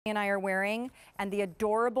and I are wearing, and the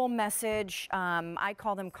adorable message, I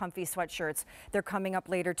call them comfy sweatshirts. They're coming up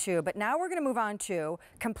later too. But now we're going to move on to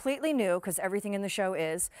completely new, because everything in the show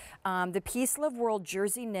is, the Peace Love World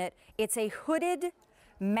jersey knit. It's a hooded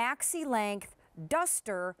maxi length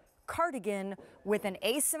duster cardigan with an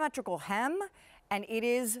asymmetrical hem, and it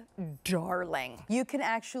is darling. You can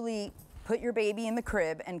actually put your baby in the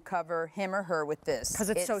crib and cover him or her with this. Because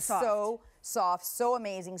it's so soft. So soft, so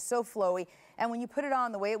amazing, so flowy. And when you put it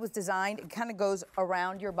on, the way it was designed, it kind of goes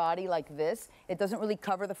around your body like this. It doesn't really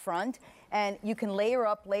cover the front. And you can layer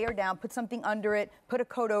up, layer down, put something under it, put a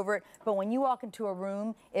coat over it. But when you walk into a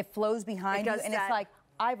room, it flows behind you, and it's like,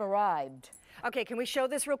 I've arrived. Okay, can we show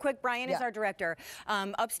this real quick? Brian is our director.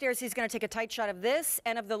 Upstairs, he's going to take a tight shot of this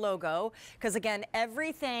and of the logo, because again,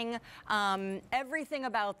 everything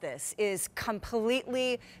about this is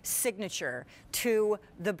completely signature to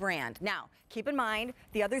the brand. Now, keep in mind,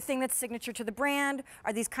 the other thing that's signature to the brand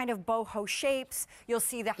are these kind of boho shapes. You'll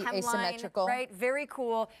see the hemline, asymmetrical, right? Very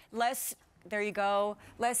cool. There you go.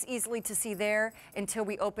 Less easily to see there until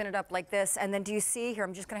we open it up like this. And then do you see here?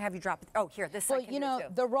 I'm just going to have you drop it. Oh, here, this side. Well, you know,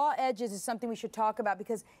 the raw edges is something we should talk about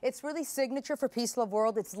because it's really signature for Peace Love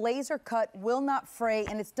World. It's laser cut, will not fray,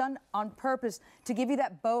 and it's done on purpose to give you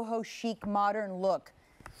that boho chic modern look.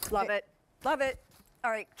 Love it. Love it. All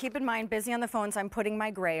right, keep in mind, busy on the phones, I'm putting my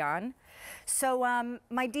gray on. So,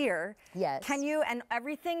 my dear, yes. Can you, and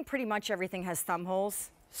everything, pretty much everything has thumb holes.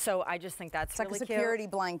 So I just think that's really cute. It's like a security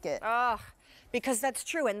blanket. Oh, because that's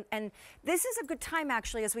true. And this is a good time,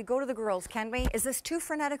 actually, as we go to the girls, can we? Is this too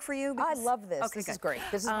frenetic for you? Because, I love this. Okay, this good. is great.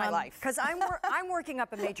 This is my life. Because I'm working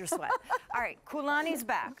up a major sweat. All right, Kulani's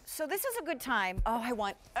back. So this is a good time. Oh, I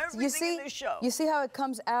want everything in this show. You see how it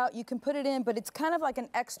comes out? You can put it in, but it's kind of like an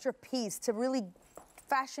extra piece to really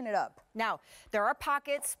fashion it up. Now, there are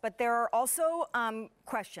pockets, but there are also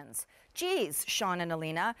questions. Geez, Sean and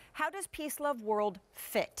Alina, how does Peace Love World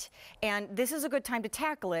fit? And this is a good time to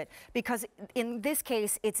tackle it because in this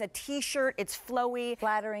case, it's a t-shirt, it's flowy.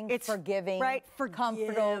 Flattering, it's forgiving. Right,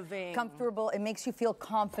 comfortable. It makes you feel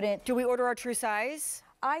confident. Do we order our true size?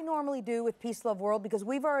 I normally do with Peace Love World because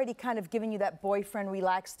we've already kind of given you that boyfriend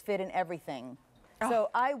relaxed fit and everything.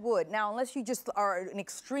 So I would. Now, unless you just are an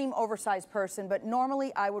extreme oversized person, but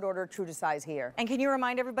normally I would order true to size here. And can you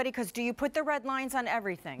remind everybody, because do you put the red lines on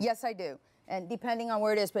everything? Yes, I do. And depending on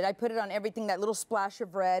where it is, but I put it on everything, that little splash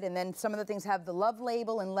of red, and then some of the things have the love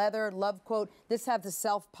label and leather, love quote. This has the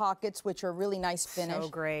self pockets, which are really nice finish. So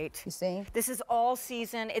great. You see? This is all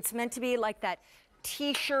season. It's meant to be like that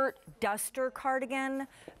t-shirt duster cardigan,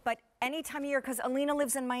 but any time of year, because Alina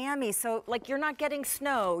lives in Miami, so like you're not getting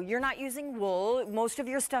snow, you're not using wool, most of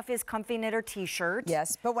your stuff is comfy knit or t-shirt.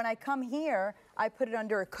 Yes, but when I come here, I put it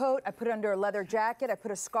under a coat, I put it under a leather jacket, I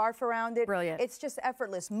put a scarf around it. Brilliant. It's just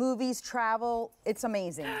effortless. Movies, travel, it's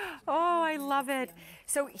amazing. Oh, I love it.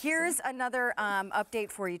 So here's another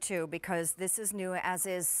update for you too, because this is new, as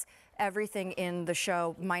is everything in the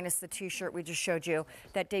show, minus the t-shirt we just showed you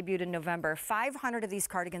that debuted in November. 500 of these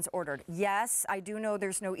cardigans ordered. Yes, I do know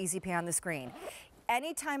there's no easy pay on the screen.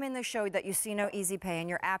 Anytime in the show that you see no easy pay and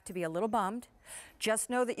you're apt to be a little bummed, just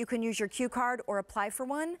know that you can use your Q card or apply for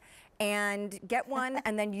one and get one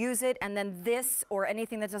and then use it, and then this or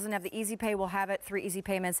anything that doesn't have the easy pay will have it, 3 easy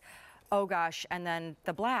payments. Oh gosh, and then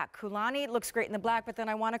the black. Kulani looks great in the black, but then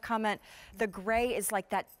I want to comment, the gray is like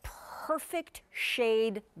that perfect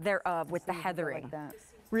shade thereof with the heathering. Like that.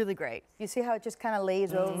 Really great. You see how it just kind of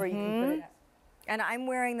lays over? You can put it. And I'm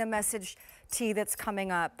wearing the message tee that's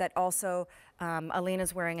coming up that also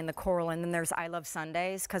Alina's wearing in the coral, and then there's I Love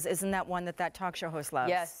Sundays, because isn't that one that talk show host loves?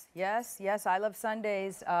 Yes, yes, yes, I Love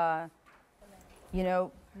Sundays. You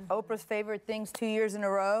know, Oprah's favorite things 2 years in a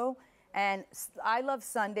row. And I Love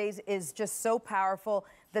Sundays is just so powerful.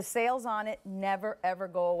 The sales on it never, ever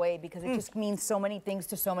go away because it just means so many things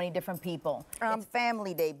to so many different people. It's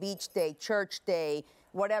family day, beach day, church day,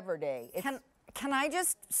 whatever day. Can I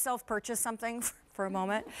just self-purchase something for a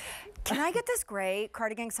moment? Can I get this gray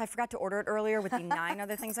cardigan, because I forgot to order it earlier with the 9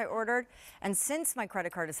 other things I ordered? And since my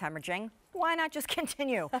credit card is hemorrhaging, why not just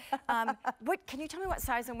continue? Can you tell me what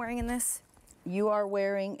size I'm wearing in this? You are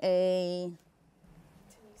wearing a...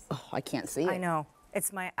 Oh, I can't see it. I know.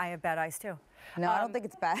 I have bad eyes too. No, I don't think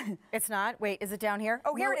it's bad. It's not? Wait, is it down here?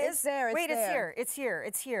 Oh, here it is. It's there, Wait, it's here. It's here.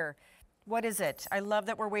 It's here. What is it? I love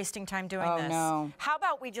that we're wasting time doing this. No. How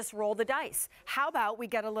about we just roll the dice? How about we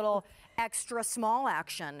get a little extra small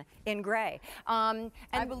action in gray? And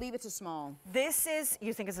I believe it's a small. this is,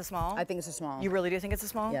 you think it's a small? I think it's a small. You really do think it's a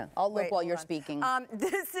small? Yeah. I'll look Wait, while hold you're on. speaking.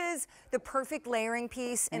 This is the perfect layering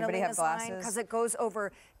piece in Anybody have Alina's line glasses? because it goes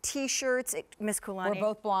over T-shirts. Miss Kulani. We're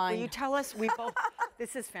both blind. Will you tell us? We both.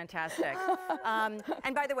 This is fantastic.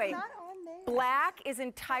 And by the way, Not on there. black is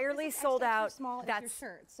entirely This is sold extra out. small is your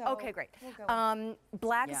shirt, so okay, great. we'll go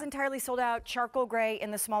Black is Yeah. entirely sold out. Charcoal gray in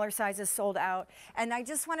the smaller sizes sold out. And I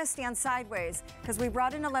just want to stand sideways because we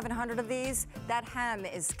brought in 1,100 of these. That hem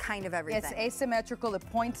is kind of everything. It's asymmetrical. It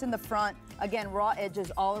points in the front. Again, raw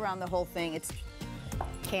edges all around the whole thing. It's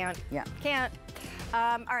Can't. Yeah. Can't.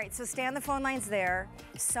 All right, so stay on the phone lines there.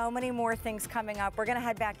 So many more things coming up. We're going to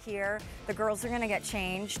head back here. The girls are going to get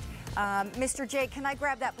changed. Mr. J, can I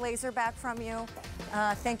grab that blazer back from you?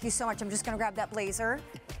 Thank you so much. I'm just going to grab that blazer.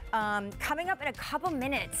 Coming up in a couple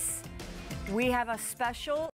minutes, we have a special